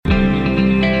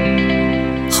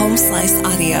Home Slice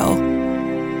Audio.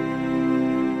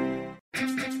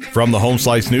 From the Home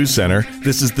Slice News Center,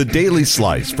 this is the Daily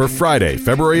Slice for Friday,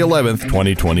 February 11th,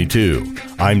 2022.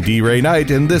 I'm D. Ray Knight,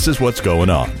 and this is what's going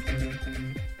on.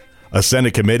 A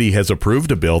Senate committee has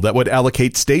approved a bill that would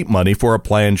allocate state money for a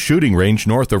planned shooting range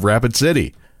north of Rapid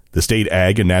City. The State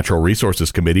Ag and Natural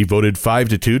Resources Committee voted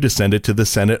 5-2 to send it to the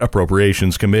Senate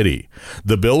Appropriations Committee.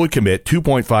 The bill would commit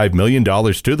 $2.5 million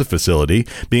to the facility,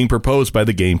 being proposed by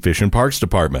the Game, Fish, and Parks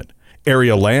Department.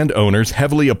 Area landowners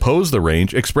heavily oppose the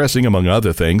range, expressing, among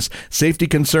other things, safety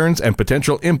concerns and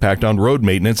potential impact on road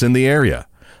maintenance in the area.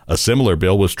 A similar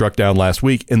bill was struck down last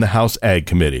week in the House Ag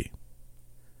Committee.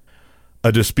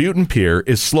 A dispute in Pierre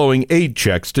is slowing aid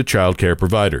checks to child care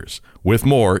providers. With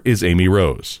more is Amy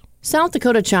Rose. South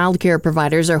Dakota child care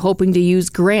providers are hoping to use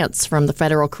grants from the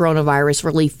federal coronavirus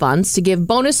relief funds to give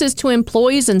bonuses to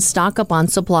employees and stock up on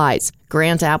supplies.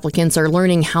 Grant applicants are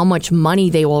learning how much money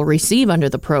they will receive under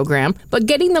the program, but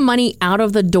getting the money out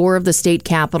of the door of the state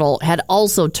capitol had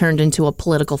also turned into a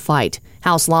political fight.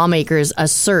 House lawmakers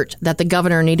assert that the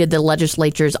governor needed the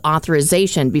legislature's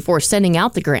authorization before sending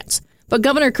out the grants. But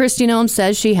Governor Kristi Noem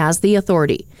says she has the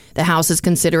authority. The House is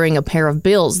considering a pair of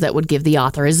bills that would give the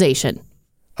authorization.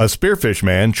 A Spearfish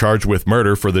man charged with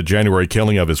murder for the January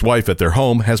killing of his wife at their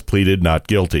home has pleaded not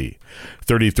guilty.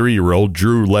 33-year-old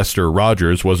Drew Lester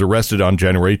Rogers was arrested on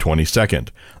January 22nd.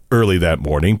 Early that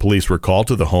morning, police were called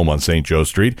to the home on St. Joe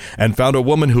Street and found a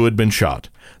woman who had been shot.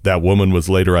 That woman was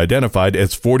later identified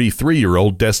as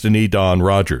 43-year-old Destiny Dawn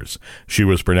Rogers. She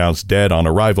was pronounced dead on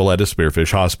arrival at a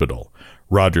Spearfish hospital.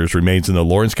 Rogers remains in the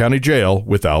Lawrence County Jail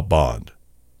without bond.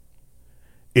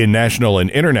 In national and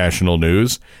international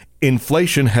news,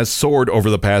 inflation has soared over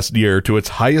the past year to its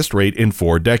highest rate in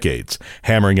 4 decades,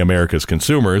 hammering America's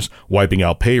consumers, wiping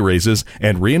out pay raises,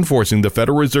 and reinforcing the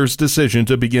Federal Reserve's decision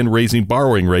to begin raising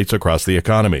borrowing rates across the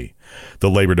economy. The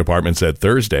Labor Department said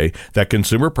Thursday that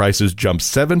consumer prices jumped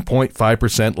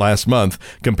 7.5% last month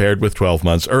compared with 12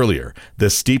 months earlier,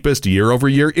 the steepest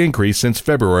year-over-year increase since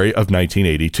February of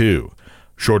 1982.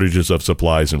 Shortages of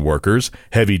supplies and workers,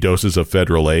 heavy doses of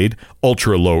federal aid,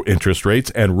 ultra-low interest rates,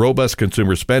 and robust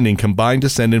consumer spending combined to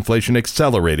send inflation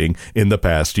accelerating in the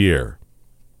past year.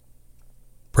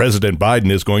 President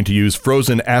Biden is going to use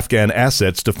frozen Afghan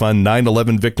assets to fund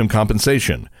 9/11 victim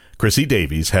compensation. Chrissy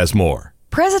Davies has more.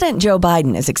 President Joe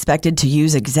Biden is expected to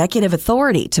use executive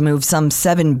authority to move some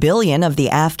 $7 billion of the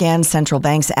Afghan central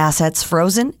bank's assets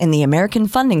frozen in the American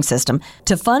funding system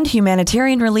to fund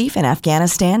humanitarian relief in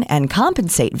Afghanistan and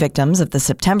compensate victims of the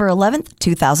September 11,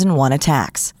 2001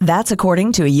 attacks. That's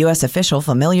according to a U.S. official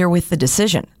familiar with the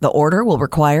decision. The order will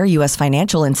require U.S.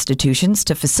 financial institutions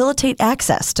to facilitate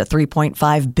access to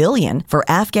 $3.5 billion for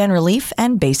Afghan relief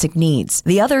and basic needs.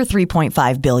 The other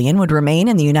 $3.5 billion would remain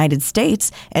in the United States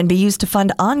and be used to fund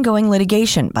ongoing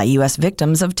litigation by U.S.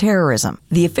 victims of terrorism.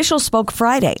 The official spoke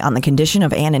Friday on the condition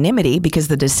of anonymity because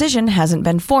the decision hasn't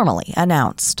been formally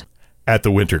announced. At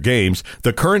the Winter Games,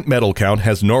 the current medal count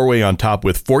has Norway on top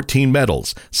with 14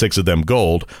 medals, 6 of them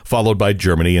gold, followed by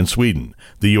Germany and Sweden.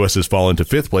 The U.S. has fallen to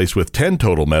 5th place with 10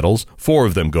 total medals, 4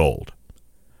 of them gold.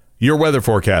 Your weather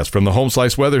forecast from the Home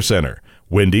Slice Weather Center.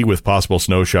 Windy with possible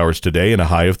snow showers today and a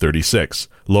high of 36,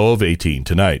 low of 18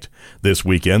 tonight. This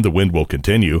weekend, the wind will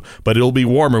continue, but it'll be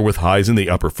warmer with highs in the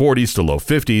upper 40s to low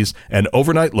 50s and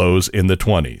overnight lows in the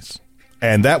 20s.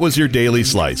 And that was your Daily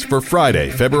Slice for Friday,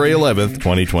 February 11th,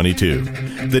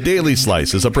 2022. The Daily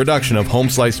Slice is a production of Home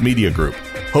Slice Media Group,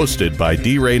 hosted by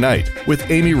D. Ray Knight with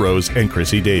Amy Rose and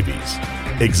Chrissy Davies.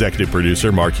 Executive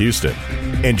producer Mark Houston.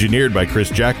 Engineered by Chris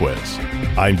Jacquez.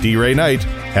 I'm D. Ray Knight.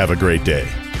 Have a great day.